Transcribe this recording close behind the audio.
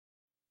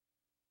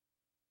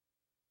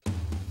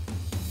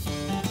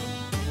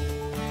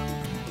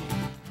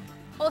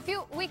a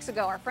few weeks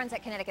ago, our friends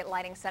at Connecticut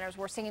Lighting Centers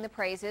were singing the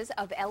praises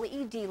of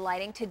LED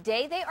lighting.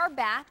 Today, they are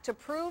back to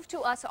prove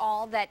to us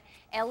all that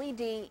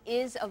LED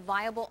is a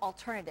viable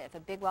alternative. A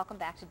big welcome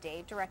back to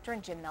Dave, Director,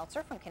 and Jim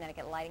Meltzer from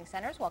Connecticut Lighting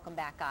Centers. Welcome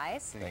back,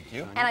 guys. Thank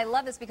you. And I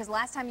love this because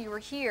last time you were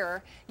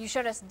here, you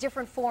showed us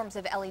different forms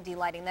of LED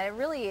lighting, that it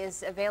really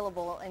is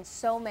available in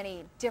so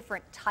many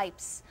different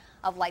types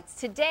of lights.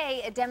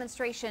 Today, a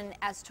demonstration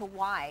as to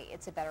why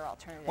it's a better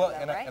alternative, Well,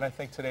 though, right? and I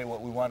think today what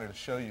we wanted to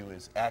show you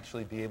is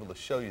actually be able to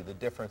show you the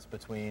difference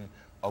between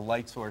a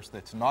light source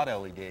that's not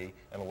LED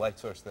and a light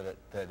source that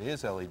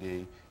is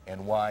LED,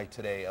 and why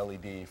today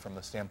LED from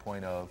the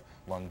standpoint of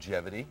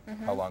longevity,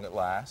 how long it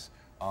lasts,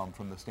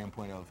 from the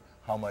standpoint of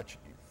how much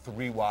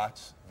 3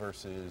 watts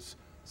versus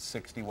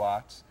 60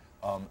 watts,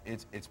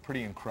 it's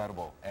pretty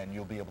incredible, and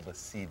you'll be able to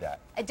see that.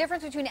 A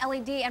difference between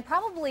LED and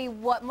probably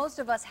what most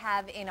of us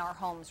have in our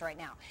homes right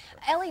now.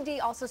 LED,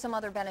 also some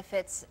other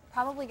benefits,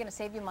 probably going to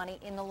save you money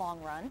in the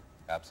long run.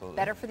 Absolutely.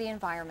 Better for the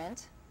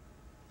environment.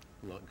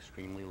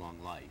 Extremely long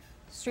life.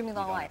 Extremely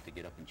long You don't life. have to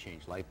get up and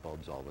change light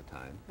bulbs all the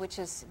time. Which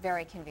is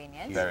very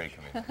convenient. Very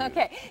convenient.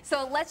 Okay,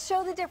 so let's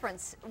show the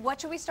difference. What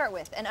should we start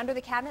with? An under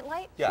the cabinet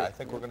light? Yeah, I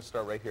think we're going to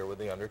start right here with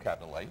the under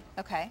cabinet light.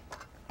 Okay.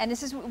 And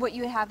this is what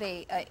you have,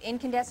 a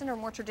incandescent or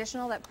more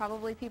traditional that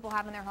probably people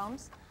have in their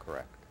homes?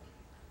 Correct.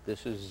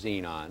 This is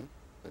xenon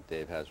that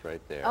Dave has right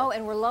there. Oh,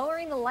 and we're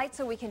lowering the light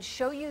so we can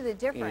show you the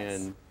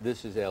difference. And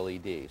this is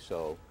LED.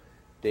 So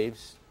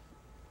Dave's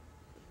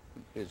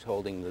is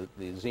holding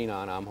the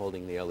xenon, I'm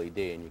holding the LED,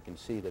 and you can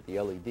see that the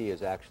LED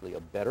is actually a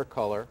better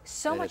color.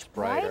 So and much it's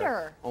brighter.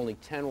 brighter. Only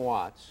 10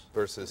 watts.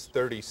 Versus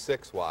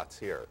 36 watts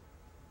here.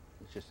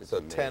 It's So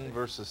amazing. 10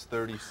 versus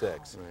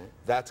 36. Right.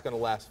 That's going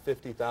to last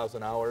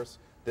 50,000 hours.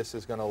 This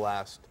is going to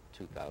last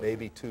 2,000.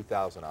 maybe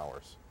 2,000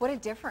 hours. What a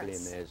Pretty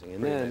difference. amazing.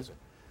 And Pretty then amazing.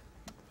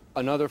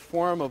 another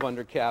form of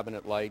under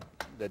cabinet light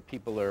that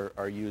people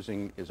are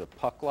using is a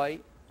puck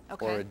light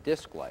or a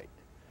disc light.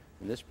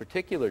 And this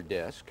particular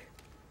disc,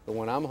 the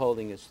one I'm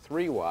holding, is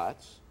 3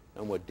 watts,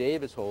 and what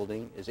Dave is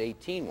holding is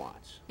 18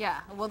 watts. Yeah,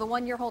 well, the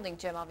one you're holding,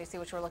 Jim, obviously,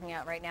 which we're looking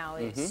at right now,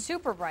 is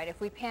super bright.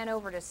 If we pan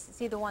over to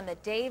see the one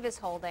that Dave is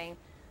holding,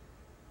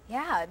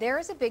 yeah, there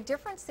is a big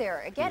difference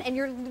there. Again, and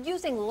you're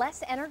using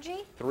less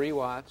energy? 3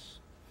 watts,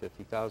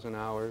 50,000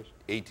 hours.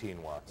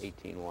 18 watts.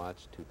 18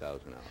 watts,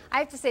 2,000 hours. I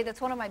have to say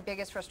that's one of my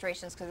biggest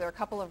frustrations because there are a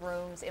couple of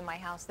rooms in my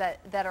house that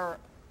are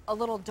a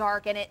little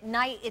dark, and at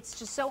night it's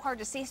just so hard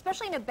to see,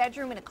 especially in a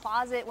bedroom, in a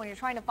closet, when you're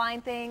trying to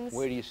find things.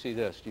 Where do you see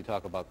this? Do you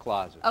talk about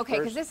closets? Okay,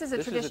 because this is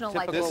a traditional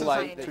light. This is a that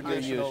typical we're light that trying you're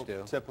to Traditional,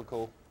 used to.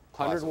 typical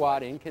 100 closet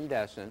watt light.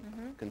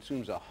 incandescent,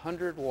 consumes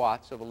 100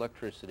 watts of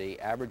electricity.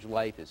 Average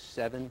life is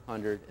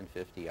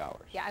 750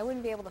 hours. Yeah, I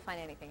wouldn't be able to find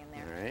anything in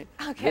there. All right.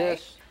 Okay.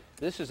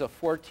 This is a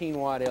 14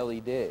 watt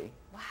LED.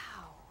 Wow.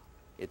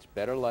 It's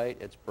better light,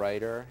 it's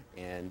brighter,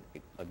 and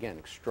again,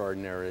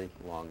 extraordinarily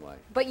long life.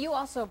 But you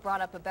also brought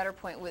up a better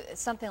point with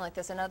something like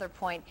this. Another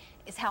point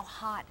is how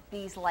hot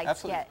these lights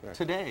Absolutely. get.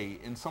 Today,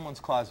 in someone's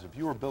closet, if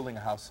you were building a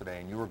house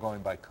today and you were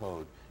going by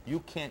code,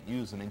 you can't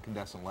use an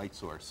incandescent light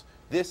source.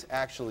 This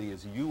actually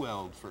is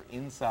UL'd for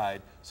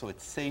inside, so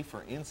it's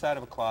safer inside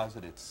of a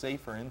closet, it's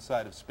safer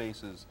inside of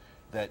spaces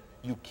that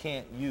you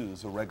can't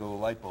use a regular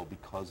light bulb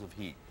because of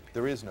heat.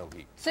 There is no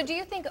heat. So do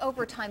you think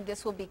over time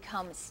this will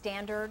become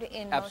standard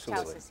in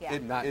Absolutely. most houses? Yeah.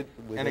 Within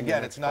And the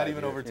again, next it's not 5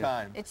 even years. over Yeah.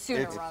 time. It's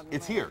sooner It's, rather than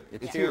it's later. here.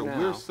 It's It's here here. now.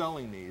 We're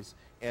selling these,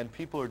 and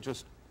people are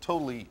just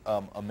totally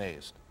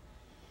amazed.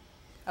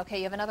 Okay,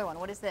 you have another one.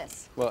 What is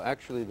this? Well,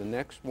 actually, the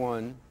next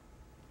one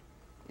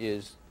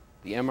is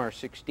the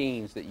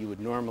MR16s that you would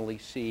normally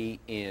see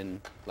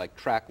in like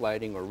track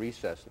lighting or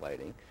recess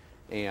lighting.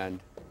 And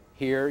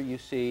here you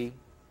see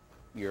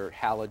your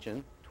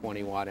halogen,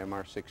 20 watt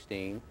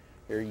MR16.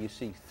 Here you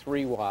see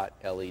 3 watt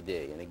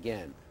LED. And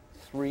again,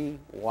 3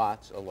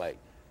 watts of light.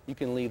 You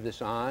can leave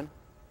this on,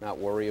 not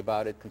worry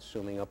about it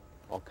consuming up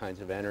all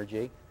kinds of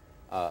energy.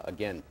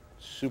 Again,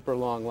 super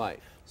long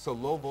life. So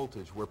low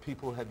voltage, where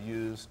people have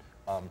used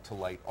to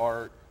light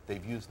art,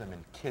 they've used them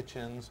in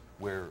kitchens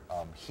where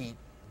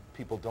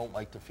people don't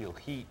like to feel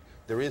heat.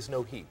 There is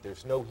no heat.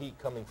 There's no heat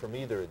coming from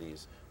either of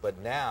these. But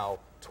now,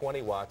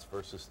 20 watts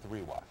versus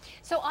 3 watts.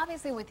 So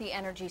obviously with the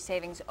energy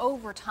savings,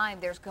 over time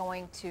there's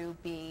going to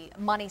be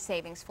money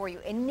savings for you.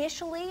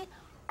 Initially,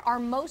 are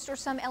most or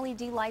some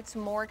LED lights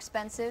more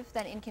expensive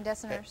than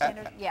incandescent or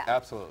standard? Yeah.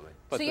 Absolutely.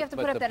 So you have to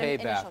put up that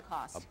payback, initial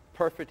cost. A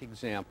perfect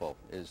example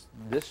is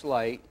this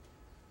light.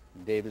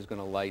 Dave is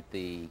going to light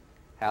the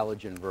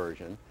halogen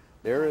version.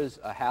 There is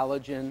a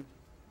halogen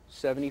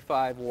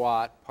 75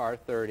 watt par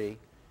 30.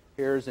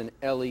 Here's an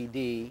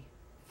LED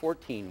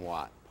 14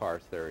 watt par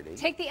 30.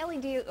 Take the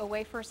LED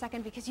away for a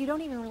second because you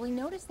don't even really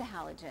notice the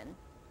halogen.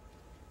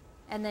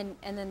 And then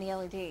the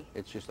LED.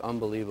 It's just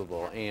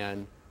unbelievable.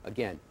 And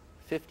again,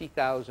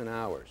 50,000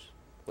 hours.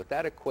 What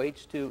that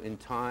equates to in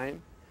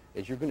time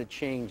is you're going to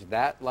change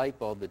that light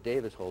bulb that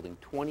Dave is holding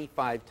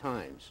 25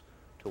 times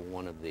to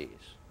one of these.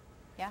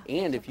 Yeah.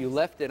 And if you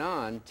left it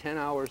on 10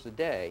 hours a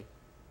day,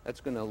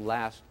 that's going to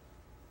last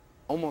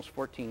almost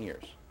 14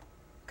 years.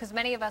 because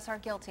many of us are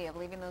guilty of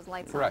leaving those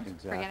lights Correct. on,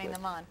 Exactly. forgetting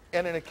them on.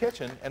 And in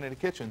a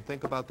kitchen,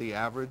 think about the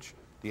average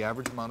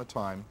amount of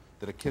time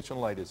that a kitchen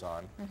light is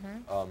on,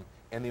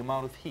 and the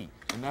amount of heat.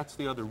 And that's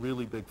the other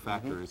really big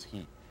factor is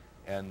heat.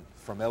 And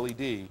from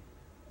LED,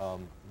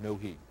 no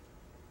heat.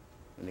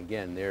 And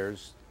again,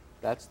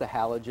 that's the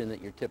halogen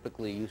that you're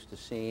typically used to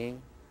seeing.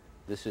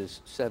 This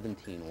is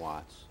 17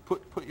 watts.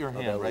 Put your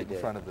hand right in LED.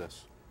 front of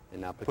this.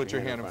 And now Put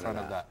your hand in front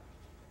of that.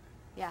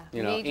 Yeah,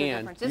 You know, major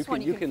and difference. This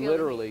one you can can feel the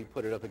heat. literally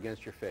put it up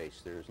against your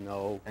face. There's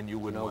no. And you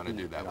wouldn't no want to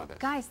do heat, that no. with it.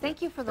 Guys,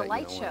 thank you for the Bet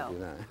light you show. don't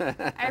wanna do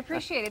that. I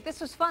appreciate it.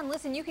 This was fun.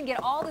 Listen, you can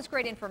get all this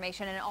great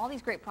information and all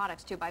these great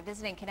products too by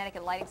visiting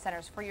Connecticut Lighting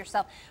Centers for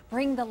yourself.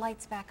 Bring the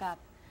lights back up.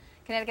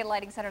 Connecticut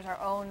Lighting Centers, our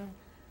own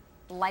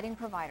lighting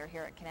provider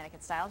here at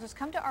Connecticut Style. Just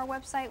come to our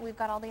website. We've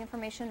got all the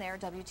information there,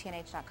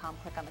 WTNH.com.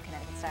 Click on the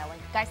Connecticut Style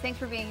link. Guys, thanks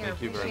for being here.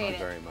 Thank you Appreciate Thank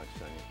you very much,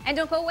 Sonia. And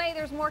don't go away.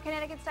 There's more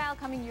Connecticut Style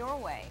coming your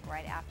way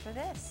right after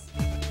this.